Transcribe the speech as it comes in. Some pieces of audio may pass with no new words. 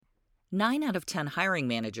9 out of 10 hiring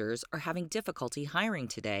managers are having difficulty hiring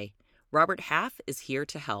today. Robert Half is here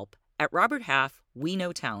to help. At Robert Half, we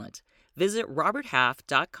know talent. Visit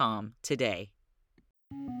roberthalf.com today.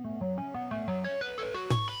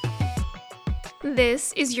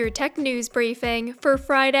 This is your tech news briefing for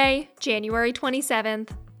Friday, January 27th.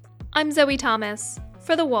 I'm Zoe Thomas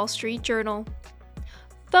for the Wall Street Journal.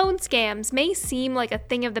 Phone scams may seem like a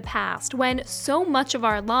thing of the past when so much of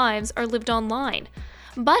our lives are lived online.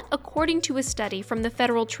 But according to a study from the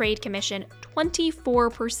Federal Trade Commission,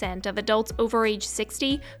 24% of adults over age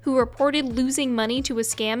 60 who reported losing money to a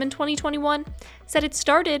scam in 2021 said it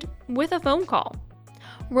started with a phone call.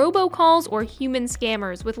 Robocalls or human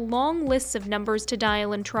scammers with long lists of numbers to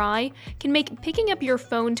dial and try can make picking up your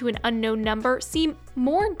phone to an unknown number seem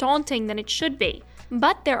more daunting than it should be.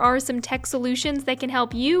 But there are some tech solutions that can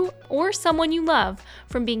help you or someone you love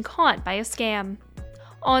from being caught by a scam.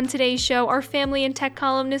 On today's show, our family and tech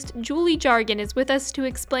columnist Julie Jargon is with us to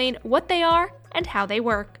explain what they are and how they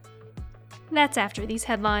work. That's after these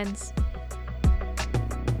headlines.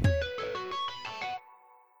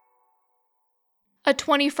 A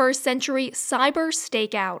 21st century cyber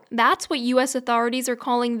stakeout. That's what U.S. authorities are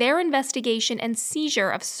calling their investigation and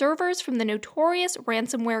seizure of servers from the notorious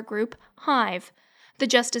ransomware group Hive. The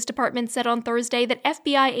Justice Department said on Thursday that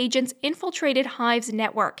FBI agents infiltrated Hive's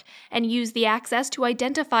network and used the access to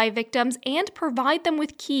identify victims and provide them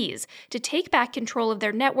with keys to take back control of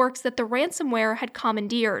their networks that the ransomware had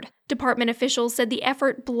commandeered. Department officials said the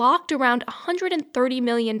effort blocked around $130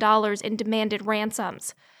 million in demanded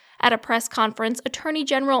ransoms. At a press conference, Attorney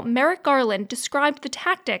General Merrick Garland described the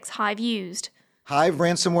tactics Hive used. Hive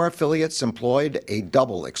ransomware affiliates employed a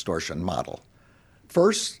double extortion model.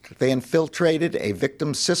 First, they infiltrated a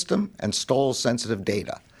victim's system and stole sensitive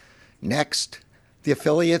data. Next, the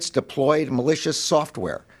affiliates deployed malicious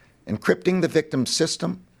software, encrypting the victim's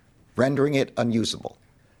system, rendering it unusable.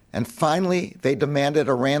 And finally, they demanded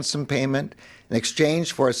a ransom payment in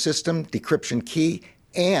exchange for a system decryption key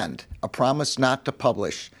and a promise not to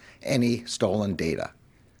publish any stolen data.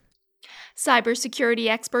 Cybersecurity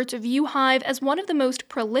experts view Hive as one of the most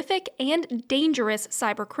prolific and dangerous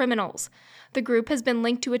cybercriminals. The group has been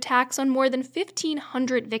linked to attacks on more than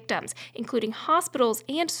 1,500 victims, including hospitals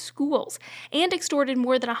and schools, and extorted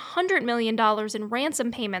more than $100 million in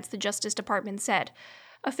ransom payments, the Justice Department said.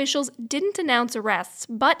 Officials didn't announce arrests,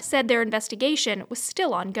 but said their investigation was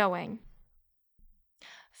still ongoing.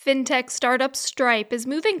 Fintech startup Stripe is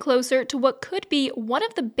moving closer to what could be one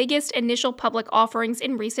of the biggest initial public offerings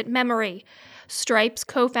in recent memory. Stripe's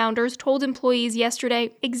co-founders told employees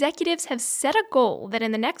yesterday executives have set a goal that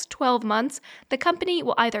in the next 12 months, the company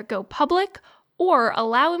will either go public or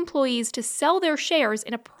allow employees to sell their shares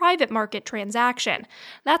in a private market transaction.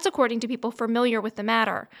 That's according to people familiar with the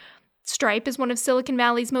matter. Stripe is one of Silicon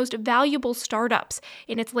Valley's most valuable startups.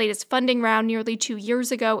 In its latest funding round nearly 2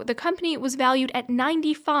 years ago, the company was valued at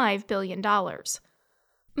 $95 billion.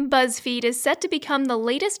 BuzzFeed is set to become the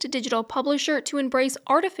latest digital publisher to embrace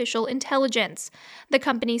artificial intelligence. The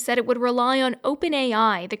company said it would rely on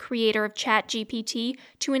OpenAI, the creator of ChatGPT,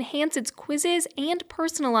 to enhance its quizzes and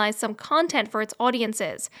personalize some content for its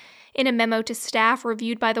audiences. In a memo to staff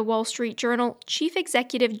reviewed by the Wall Street Journal, Chief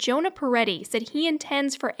Executive Jonah Peretti said he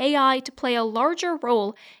intends for AI to play a larger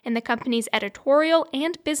role in the company's editorial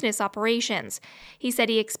and business operations. He said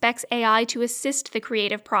he expects AI to assist the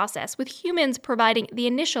creative process, with humans providing the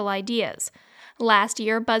initial ideas. Last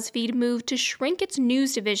year, BuzzFeed moved to shrink its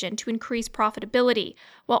news division to increase profitability,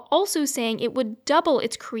 while also saying it would double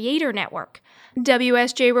its creator network.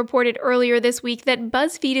 WSJ reported earlier this week that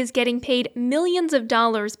BuzzFeed is getting paid millions of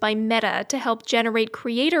dollars by Meta to help generate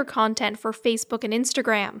creator content for Facebook and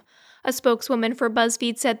Instagram. A spokeswoman for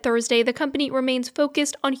BuzzFeed said Thursday the company remains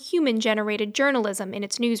focused on human-generated journalism in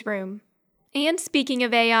its newsroom. And speaking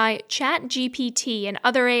of AI, ChatGPT and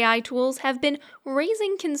other AI tools have been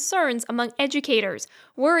raising concerns among educators,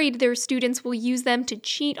 worried their students will use them to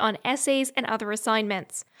cheat on essays and other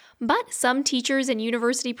assignments. But some teachers and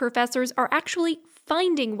university professors are actually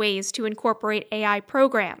finding ways to incorporate AI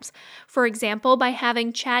programs. For example, by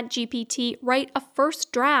having ChatGPT write a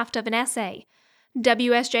first draft of an essay.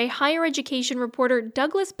 WSJ higher education reporter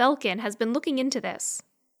Douglas Belkin has been looking into this.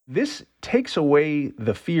 This takes away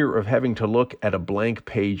the fear of having to look at a blank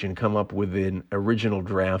page and come up with an original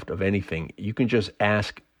draft of anything. You can just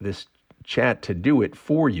ask this chat to do it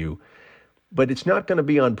for you, but it's not going to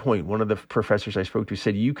be on point. One of the professors I spoke to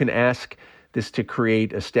said you can ask this to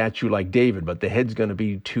create a statue like David, but the head's going to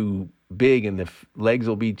be too big and the legs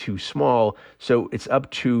will be too small. So it's up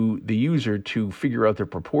to the user to figure out the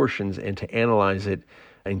proportions and to analyze it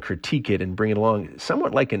and critique it and bring it along,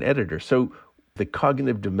 somewhat like an editor. So The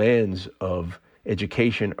cognitive demands of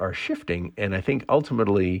education are shifting, and I think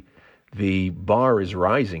ultimately the bar is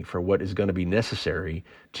rising for what is going to be necessary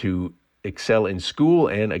to excel in school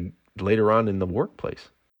and later on in the workplace.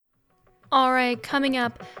 All right, coming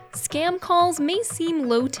up, scam calls may seem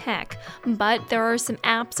low-tech, but there are some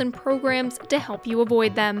apps and programs to help you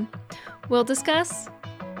avoid them. We'll discuss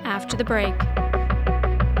after the break.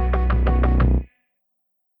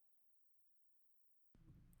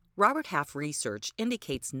 Robert Half research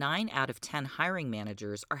indicates 9 out of 10 hiring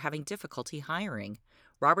managers are having difficulty hiring.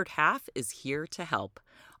 Robert Half is here to help.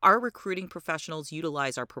 Our recruiting professionals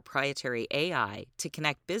utilize our proprietary AI to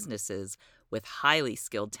connect businesses with highly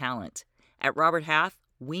skilled talent. At Robert Half,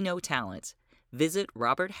 we know talent. Visit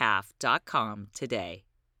roberthalf.com today.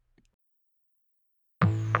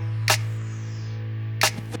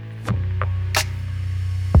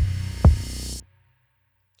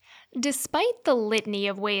 Despite the litany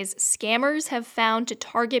of ways scammers have found to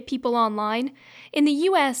target people online, in the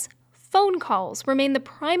U.S., phone calls remain the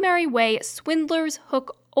primary way swindlers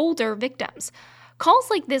hook older victims. Calls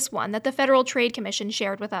like this one that the Federal Trade Commission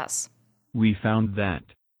shared with us. We found that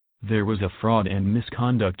there was a fraud and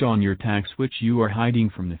misconduct on your tax which you are hiding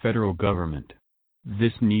from the federal government.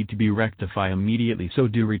 This need to be rectified immediately, so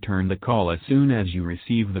do return the call as soon as you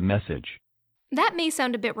receive the message. That may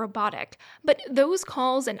sound a bit robotic, but those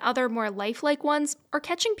calls and other more lifelike ones are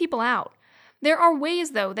catching people out. There are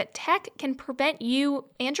ways, though, that tech can prevent you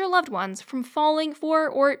and your loved ones from falling for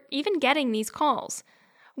or even getting these calls.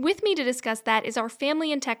 With me to discuss that is our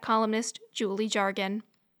family and tech columnist, Julie Jargon.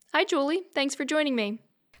 Hi, Julie. Thanks for joining me.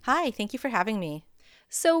 Hi, thank you for having me.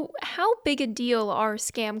 So, how big a deal are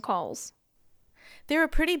scam calls? They're a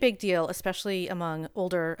pretty big deal, especially among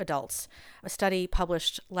older adults. A study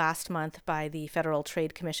published last month by the Federal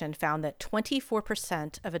Trade Commission found that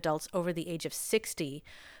 24% of adults over the age of 60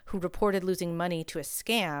 who reported losing money to a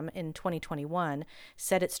scam in 2021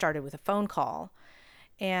 said it started with a phone call.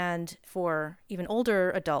 And for even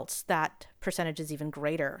older adults, that percentage is even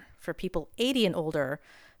greater. For people 80 and older,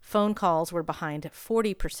 phone calls were behind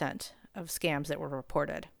 40% of scams that were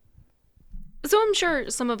reported. So I'm sure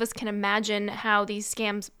some of us can imagine how these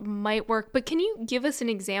scams might work, but can you give us an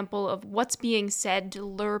example of what's being said to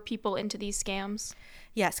lure people into these scams?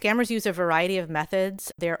 Yeah, scammers use a variety of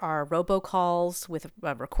methods. There are robocalls with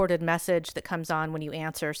a recorded message that comes on when you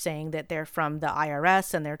answer saying that they're from the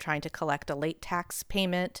IRS and they're trying to collect a late tax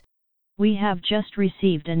payment. We have just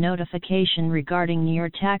received a notification regarding your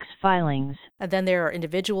tax filings. And then there are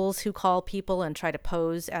individuals who call people and try to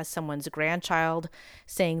pose as someone's grandchild,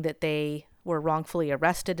 saying that they were wrongfully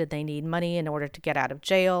arrested and they need money in order to get out of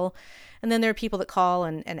jail. And then there are people that call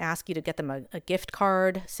and ask you to get them a gift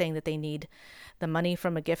card, saying that they need the money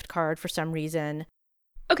from a gift card for some reason.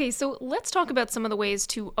 Okay, so let's talk about some of the ways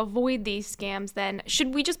to avoid these scams then.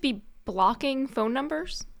 Should we just be blocking phone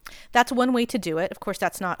numbers? That's one way to do it. Of course,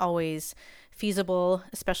 that's not always feasible,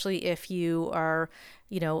 especially if you are,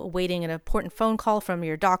 awaiting an important phone call from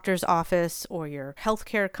your doctor's office or your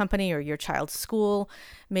healthcare company or your child's school.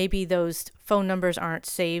 Maybe those phone numbers aren't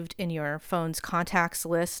saved in your phone's contacts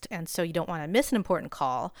list, and so you don't want to miss an important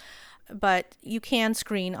call. But you can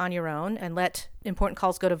screen on your own and let important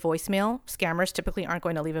calls go to voicemail. Scammers typically aren't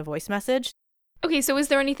going to leave a voice message. Okay, so is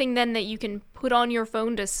there anything then that you can put on your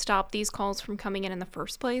phone to stop these calls from coming in the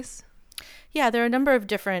first place? Yeah, there are a number of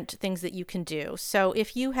different things that you can do. So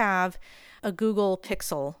if you have a Google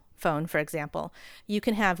Pixel phone, for example, you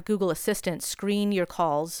can have Google Assistant screen your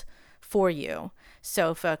calls for you.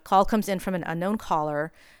 So if a call comes in from an unknown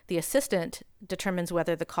caller, the assistant determines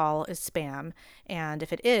whether the call is spam. And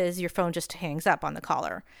if it is, your phone just hangs up on the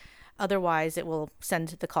caller. Otherwise, it will send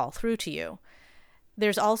the call through to you.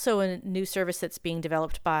 There's also a new service that's being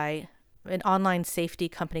developed by an online safety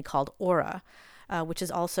company called Aura, which has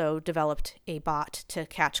also developed a bot to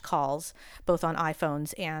catch calls both on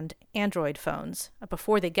iPhones and Android phones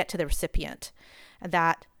before they get to the recipient.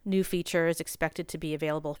 That new feature is expected to be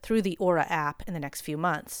available through the Aura app in the next few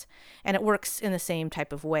months, and it works in the same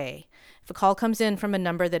type of way. If a call comes in from a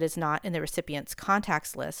number that is not in the recipient's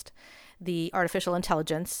contacts list, the artificial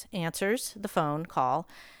intelligence answers the phone call,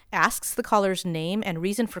 asks the caller's name and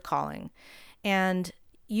reason for calling, and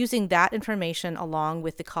using that information along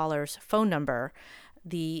with the caller's phone number,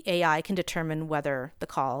 the AI can determine whether the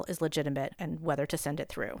call is legitimate and whether to send it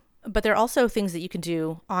through. But there are also things that you can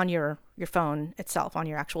do on your phone itself, on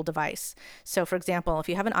your actual device. So for example, if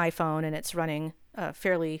you have an iPhone and it's running a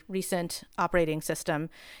fairly recent operating system,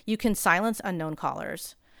 you can silence unknown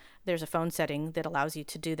callers. There's a phone setting that allows you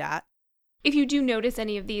to do that. If you do notice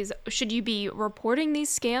any of these, should you be reporting these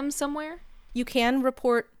scams somewhere? You can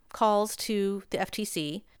report calls to the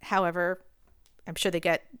FTC. However, I'm sure they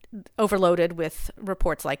get overloaded with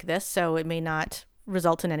reports like this, so it may not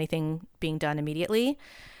result in anything being done immediately.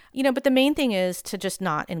 But the main thing is to just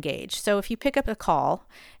not engage. So if you pick up a call,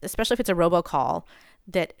 especially if it's a robocall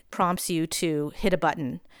that prompts you to hit a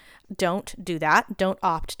button, don't do that. Don't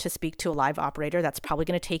opt to speak to a live operator. That's probably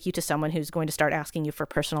going to take you to someone who's going to start asking you for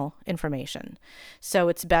personal information. So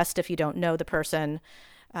it's best if you don't know the person,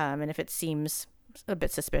 and if it seems a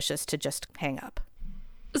bit suspicious, to just hang up.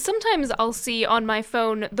 Sometimes I'll see on my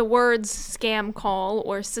phone the words scam call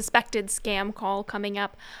or suspected scam call coming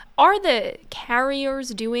up. Are the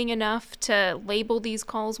carriers doing enough to label these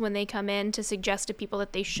calls when they come in to suggest to people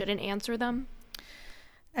that they shouldn't answer them?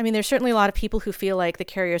 I mean, there's certainly a lot of people who feel like the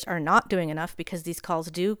carriers are not doing enough because these calls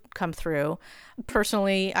do come through.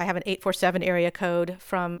 Personally, I have an 847 area code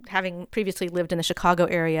from having previously lived in the Chicago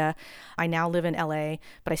area. I now live in LA,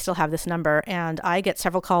 but I still have this number, and I get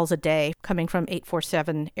several calls a day coming from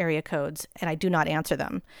 847 area codes, and I do not answer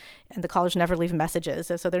them. And the callers never leave messages,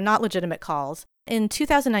 so they're not legitimate calls. In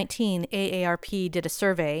 2019, AARP did a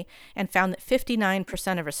survey and found that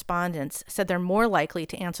 59% of respondents said they're more likely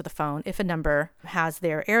to answer the phone if a number has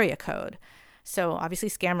their area code. So obviously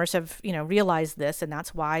scammers have, realized this, and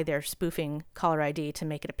that's why they're spoofing caller ID to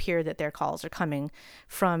make it appear that their calls are coming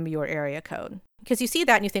from your area code. Because you see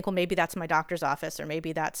that and you think, well, maybe that's my doctor's office, or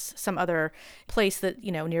maybe that's some other place that,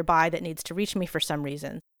 nearby that needs to reach me for some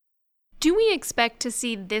reason. Do we expect to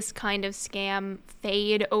see this kind of scam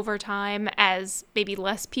fade over time as maybe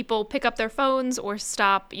less people pick up their phones or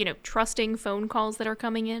stop, trusting phone calls that are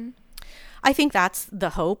coming in? I think that's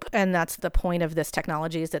the hope, and that's the point of this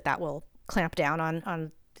technology, is that will clamp down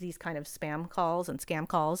on these kind of spam calls and scam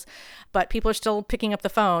calls. But people are still picking up the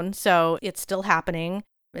phone, so it's still happening.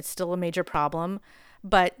 It's still a major problem.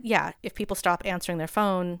 But yeah, if people stop answering their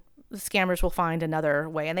phone, the scammers will find another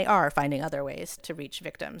way, and they are finding other ways to reach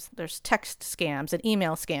victims. There's text scams and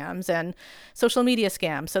email scams and social media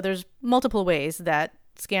scams. So there's multiple ways that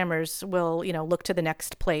scammers will, look to the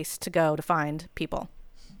next place to go to find people.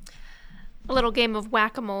 A little game of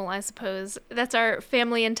whack-a-mole, I suppose. That's our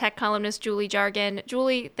family and tech columnist, Julie Jargon.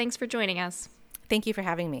 Julie, thanks for joining us. Thank you for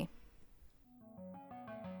having me.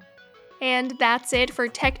 And that's it for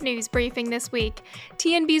Tech News Briefing this week.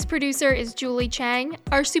 TNB's producer is Julie Chang,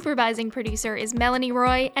 our supervising producer is Melanie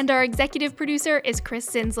Roy, and our executive producer is Chris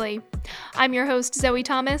Sinsley. I'm your host, Zoe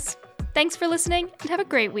Thomas. Thanks for listening, and have a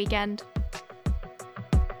great weekend.